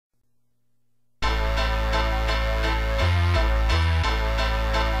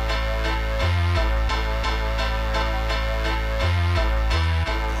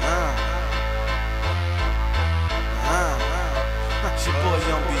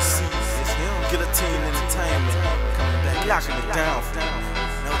locking it down for you.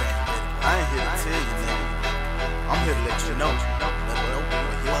 Know that. I ain't here to tell you, nigga. I'm here to let you know.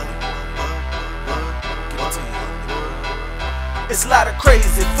 It's a lot of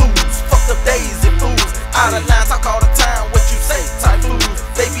crazy fools, fucked up daisy fools. Out of line, talk all the time, what you say type fools.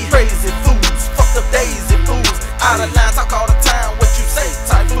 They be crazy fools, fucked up daisy fools. Out of line, talk all the time, what you say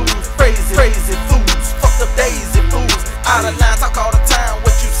type fools. Crazy fools, fucked up daisy fools. Out of line, talk all the time,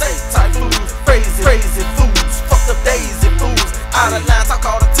 what you say type fools. Crazy fools, fucked up daisy fools. Out of line, talk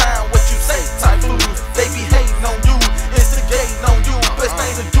all the time, what you say type fools. They be hating on you, instigating on you. Best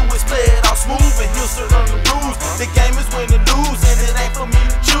thing to do is play it all smooth and he'll surrender the rules. The game is win and lose, and it ain't for me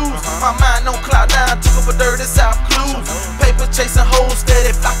to choose. My mind on cloud nine, took up a dirty south clues. Paper chasing hoes,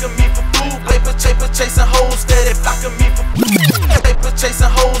 steady flocking me for food. Paper chasing hoes, steady flocking me for food. Paper chasing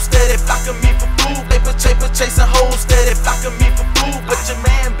hoes, steady flocking me for food. Paper chasing hoes, steady flocking me for food. But your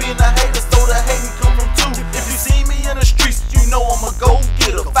man being a hater, so the hating come from two. If you see me in the streets, you know I'm a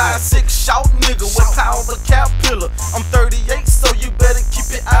go-getter. 5'6" shout nigga with power of a caterpillar. I'm 38, so you better keep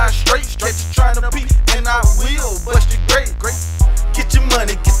your eyes straight. Straight you trying to beat, and I will bust you great. Get your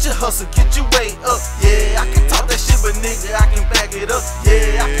money, get your hustle, get your way up. Yeah, I can talk that shit, but nigga, I can back it up.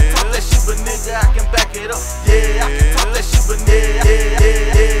 Yeah, I can talk that shit, but nigga, I can back it up. Yeah, I can talk that shit, but nigga, I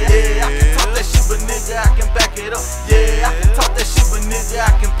can talk that shit, but nigga, I can back it up. Yeah, I can talk that shit, but nigga,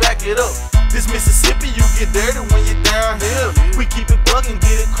 I can back it up. This Mississippi, you get dirty when you're down here. We keep it buggin',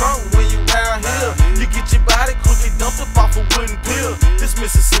 get it crunk when you round here. You get your body quickly dumped up off a wooden pill. This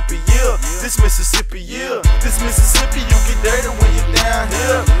Mississippi, yeah. This Mississippi, yeah. This Mississippi, you get dirty when you're down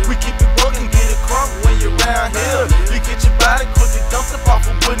here. We keep it buggin', get it crunk when you're round here. You get your body quickly dumped up off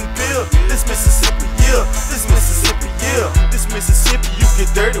a wooden pill. This Mississippi, yeah. This Mississippi, yeah. This Mississippi, you get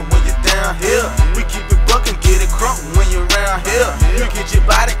dirty when you're down here. We keep it buggin', get it crunk when you're round here. You get your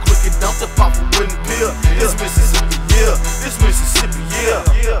body quickly dumped up off a wooden pill. This Mississippi, yeah. This Mississippi, yeah.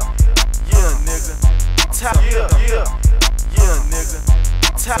 Yeah, nigga.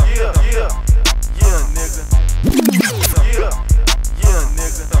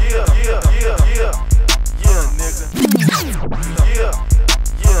 Yeah, nigga.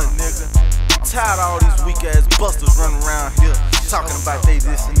 Yeah, nigga. Tired of all these weak ass busters running around here talking about they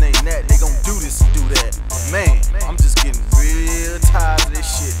this and they that. They gon' do this and do that. Man, I'm just getting real tired of this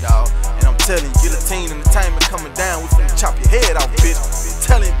shit, dawg. And I'm telling you, guillotine entertainment coming down. We finna chop your head off, bitch. I'm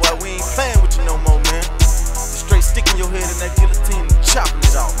telling you, boy, we ain't playing with you no more, man. Just straight sticking your head in that guillotine and chopping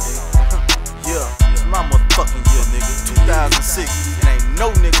it off, nigga. Yeah, it's my motherfucking year, nigga. 2006, and ain't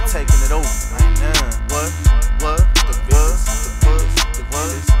no nigga taking it over. What?